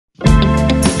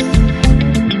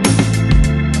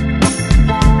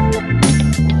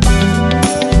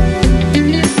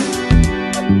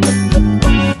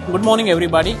Good morning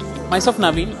everybody. Myself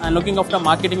Naveen. I'm looking after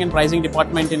marketing and pricing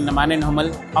department in the MANN+HUMMEL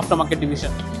aftermarket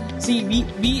division. See,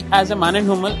 we as a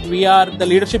MANN+HUMMEL, we are the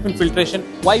leadership in filtration.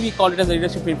 Why we call it as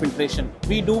leadership in filtration?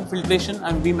 We do filtration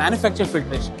and we manufacture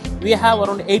filtration. We have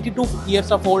around 82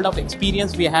 years of old of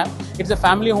experience we have. It's a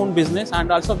family owned business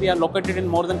and also we are located in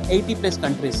more than 80 plus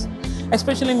countries.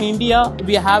 Especially in India,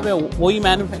 we have a OE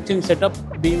manufacturing setup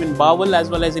being in Bawal as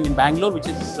well as in Bangalore, which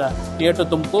is near to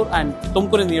Tumkur, and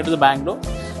Tumkur is near to the Bangalore.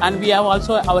 And we have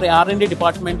also our R&D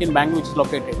department in Bangalore, which is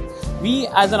located. We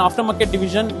as an aftermarket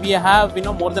division, we have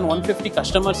more than 150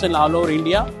 customers in all over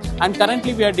India, and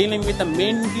currently we are dealing with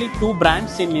mainly two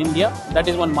brands in India. That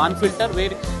is one MANN filter, where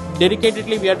we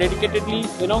are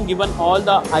dedicatedly given all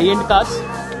the high-end cars,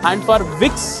 and for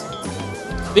Wix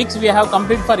we have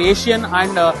complete for Asian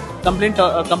and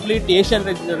complete Asian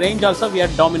range also we are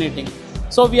dominating.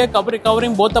 So we are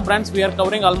covering both the brands. We are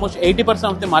covering almost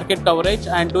 80% of the market coverage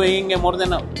and doing more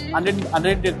than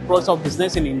 100 crores of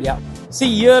business in India.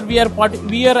 See, here we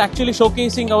are actually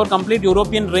showcasing our complete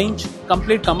European range,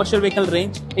 complete commercial vehicle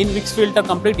range. In Wix filter,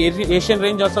 complete Asian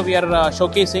range also we are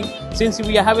showcasing, since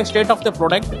we have a state of the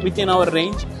product within our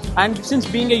range. And since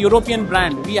being a European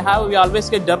brand, we always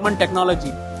get German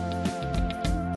technology.